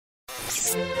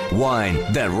Wine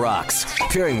that rocks.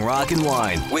 Pairing rock and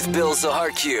wine with Bill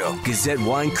Zaharkiw, Gazette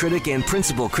wine critic and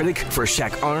principal critic for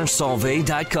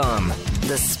ChacArnSalve.com.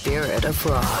 The spirit of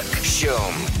rock.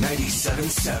 Shom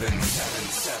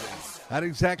 97.7. At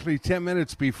exactly 10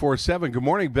 minutes before 7. Good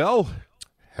morning, Bill.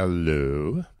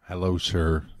 Hello. Hello,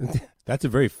 sir. That's a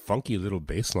very funky little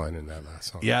bass line in that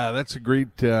last song. Yeah, that's a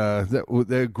great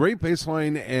great bass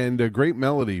line and a great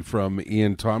melody from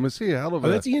Ian Thomas. Yeah, hell of a...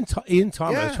 Oh, that's Ian Thomas.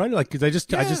 Yeah. I was trying to because I just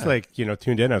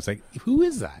tuned in. I was like, who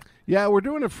is that? Yeah, we're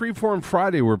doing a Freeform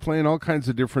Friday. We're playing all kinds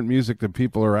of different music that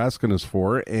people are asking us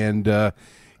for, and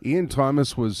Ian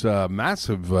Thomas was a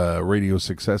massive radio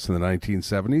success in the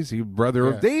 1970s. He's brother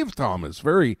of Dave Thomas.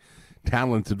 Very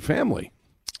talented family.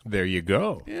 There you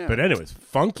go. Yeah. But anyways,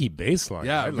 funky bass line.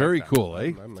 Yeah, I like very that. cool,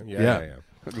 eh? Yeah.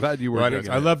 I'm glad you were digging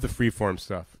I it. love the freeform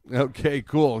stuff. Okay,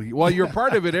 cool. Well, you're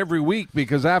part of it every week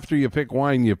because after you pick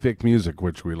wine, you pick music,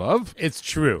 which we love. It's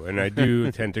true, and I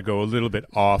do tend to go a little bit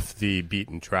off the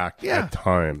beaten track at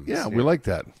times. Yeah, we like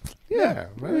that. Yeah,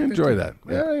 I enjoy that.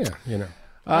 Yeah.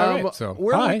 All right, so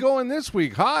where are hi. we going this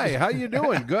week? Hi, how you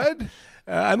doing? Good?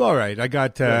 I'm all right. I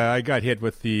got hit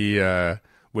with the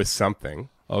with something.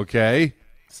 Okay.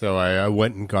 So I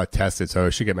went and got tested, so I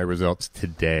should get my results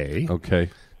today. Okay.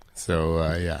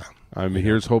 So, yeah. I'm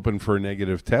here's hoping for a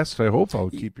negative test. I hope I'll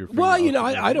keep your finger Well,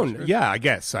 off I don't. Yeah, I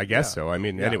guess so. I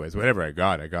mean, anyways, whatever I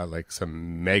got like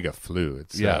some mega flu.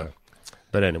 It's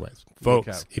but anyways,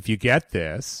 folks, if you get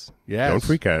this, don't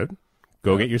freak out.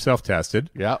 Go get yourself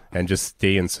tested. Yeah. And just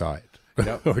stay inside.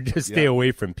 Yep. Or just stay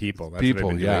away from people. That's what I've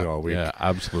been doing all week. Yeah,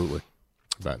 absolutely.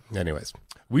 But anyways,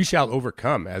 we shall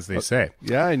overcome, as they say.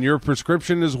 Yeah, and your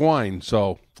prescription is wine,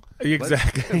 so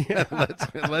Exactly.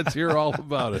 let's hear all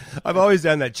about it. I've always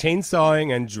done that.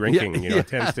 Chainsawing and drinking,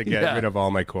 tends to get rid of all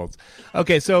my colds.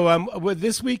 Okay, so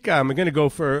this week I'm going to go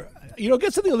for,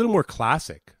 get something a little more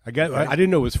classic. I didn't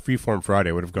know it was Freeform Friday.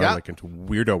 I would have gone into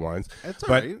weirdo wines. That's all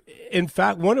but right. in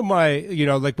fact, one of my,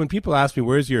 like when people ask me,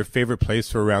 where's your favorite place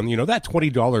for around, that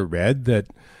 $20 red that,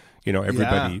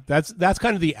 everybody, that's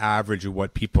kind of the average of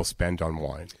what people spend on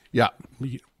wine. Yeah.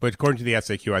 But according to the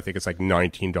SAQ, I think it's like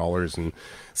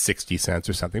 $19.60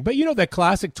 or something. But that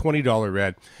classic $20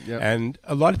 red. Yeah. And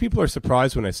a lot of people are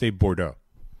surprised when I say Bordeaux.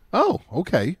 Oh,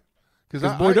 okay.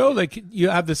 Because Bordeaux, you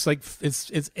have this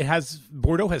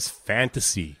Bordeaux has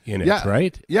fantasy in it,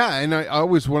 right? Yeah, and I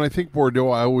always, when I think Bordeaux,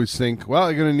 I always think, well,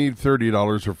 I'm going to need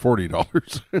 $30 or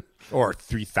 $40. Or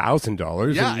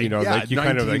 $3,000. Yeah, you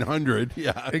kind of like $1,900.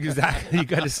 Yeah, exactly. You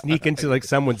got to sneak into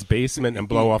someone's basement and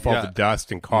blow off all the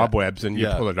dust and cobwebs, and you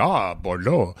pull it.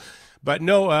 Bordeaux. But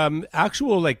no,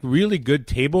 actual really good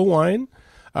table wine.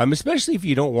 Especially if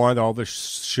you don't want all the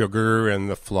sugar and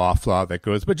the flaw that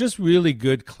goes, but just really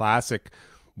good classic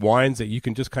wines that you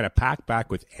can just kind of pack back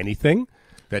with anything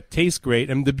that tastes great.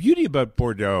 And the beauty about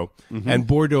Bordeaux and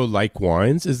Bordeaux-like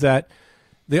wines is that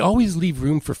they always leave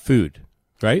room for food,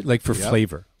 right? Like for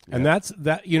flavor. Yep. And that's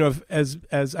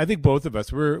as I think both of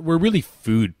us, we're really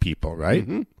food people, right?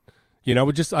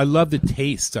 Mm-hmm. I love the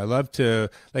taste. I love to,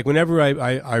 whenever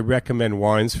I recommend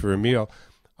wines for a meal,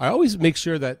 I always make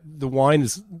sure that the wine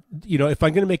is, if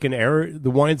I'm going to make an error, the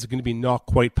wine's going to be not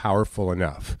quite powerful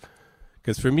enough.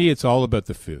 Because for me, it's all about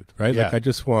the food, right? Yeah. I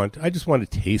just want to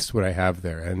taste what I have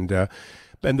there. And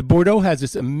the Bordeaux has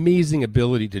this amazing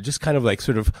ability to just kind of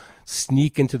sort of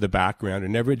sneak into the background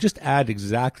and never just add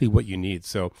exactly what you need.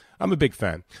 So I'm a big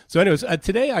fan. So anyways,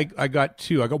 today I got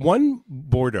two. I got one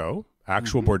Bordeaux.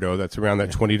 Actual Bordeaux that's around that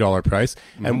 $20 price,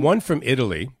 and one from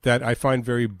Italy that I find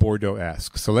very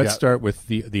Bordeaux-esque. So let's start with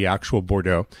the actual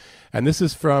Bordeaux. And this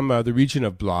is from the region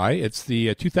of Blaye. It's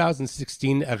the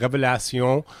 2016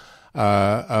 Révélation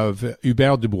of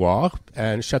Hubert de Bois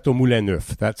and Chateau Moulin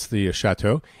Neuf. That's the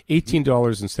chateau,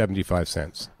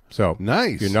 $18.75. So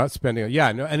nice. You're not spending.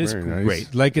 And it's Very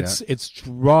great. nice. It's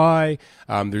dry.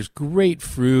 There's great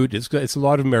fruit. It's a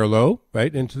lot of Merlot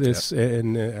right into this,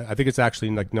 and I think it's actually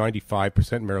 95%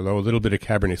 Merlot, a little bit of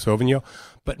Cabernet Sauvignon,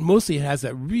 but mostly it has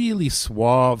that really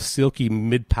suave, silky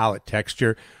mid-palate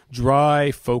texture,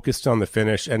 dry, focused on the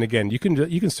finish. And again, you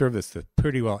can serve this to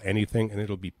pretty well anything, and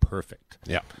it'll be perfect.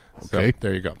 Yeah. Okay. So,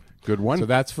 there you go. Good one. So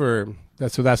that's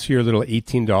your little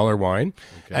 $18 wine.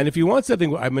 Okay. And if you want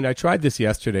something, I tried this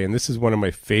yesterday, and this is one of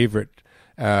my favorite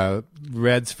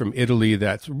reds from Italy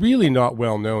that's really not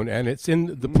well known, and it's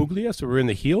in the Puglia, so we're in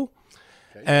the heel.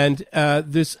 Okay. And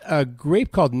this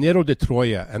grape called Nero di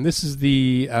Troia, and this is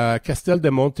the Castel de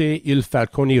Monte Il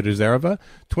Falcone Riserva,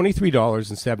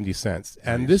 $23.70.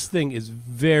 And this thing is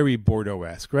very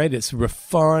Bordeaux-esque, right? It's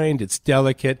refined, it's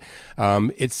delicate,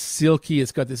 it's silky,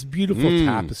 it's got this beautiful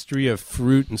tapestry of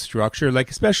fruit and structure,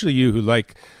 especially you who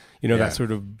like that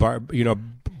sort of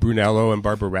Brunello and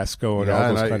Barbaresco and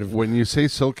all those kind of. When you say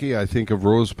silky, I think of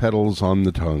rose petals on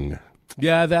the tongue.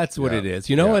 Yeah, that's what it is,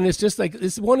 and it's just like,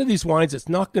 it's one of these wines that's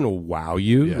not going to wow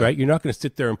you, right? You're not going to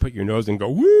sit there and put your nose and go,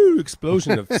 woo,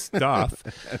 explosion of stuff.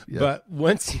 But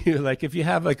once you, like, if you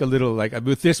have like a little, like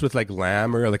with this with like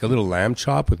lamb or like a little lamb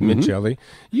chop with mint jelly,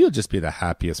 you'll just be the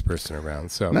happiest person around.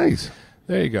 So nice.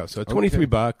 There you go. So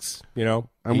 $23,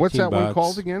 And what's that $18. one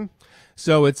called again?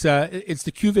 So it's the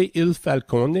Cuvée Il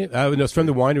Falcone. It's from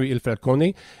the winery Il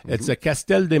Falcone. It's a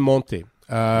Castel de Monte.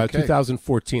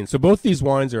 2014. So both these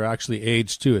wines are actually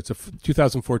aged too. It's a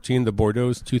 2014. The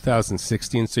Bordeaux's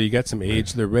 2016. So you get some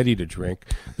age. They're ready to drink.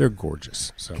 They're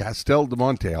gorgeous. So Castel de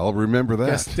Monte. I'll remember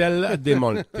that. Castel de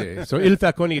Monte. So Il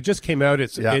Falcone. It just came out.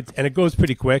 And it goes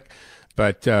pretty quick,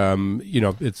 but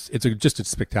it's just a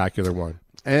spectacular wine.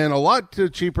 And a lot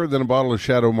cheaper than a bottle of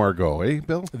Chateau Margaux, eh,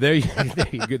 Bill? There you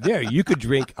go. There, you could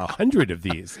drink 100 of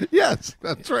these. Yes,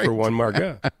 that's right. For one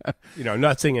Margaux. I'm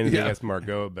not saying anything against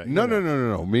Margaux, but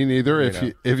no. Me neither.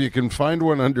 If you can find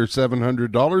one under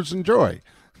 $700, enjoy.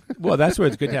 Well, that's where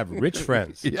it's good to have rich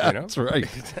friends. Yeah, that's right.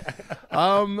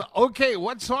 Okay,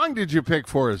 what song did you pick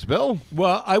for us, Bill?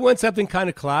 Well, I went something kind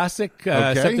of classic,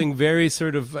 something very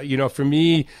sort of, for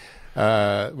me.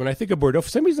 When I think of Bordeaux, for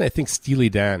some reason I think Steely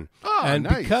Dan. Oh, and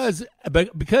nice.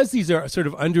 because these are sort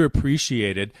of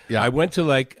underappreciated, I went to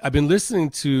I've been listening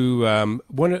to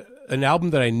an album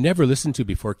that I never listened to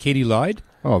before, Katie Lied.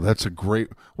 Oh, that's a great.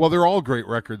 Well, they're all great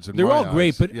records. They're all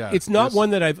great, but it's not one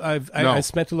that I've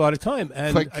spent a lot of time.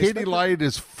 And but Katie Lied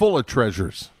is full of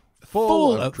treasures.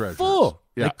 Full of treasures. Full.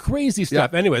 Yeah. Like crazy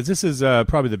stuff. Yeah. Anyways, this is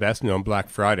probably the best known Black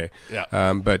Friday.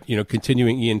 Yeah. But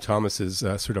continuing Ian Thomas's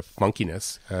sort of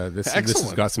funkiness, this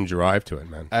has got some drive to it,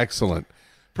 man. Excellent.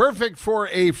 Perfect for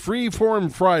a Freeform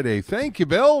Friday. Thank you,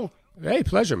 Bill. Hey,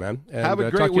 pleasure, man. And, have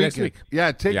a great talk to you weekend. next week.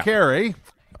 Yeah, take care, eh?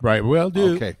 Right, will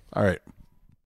do. Okay. All right.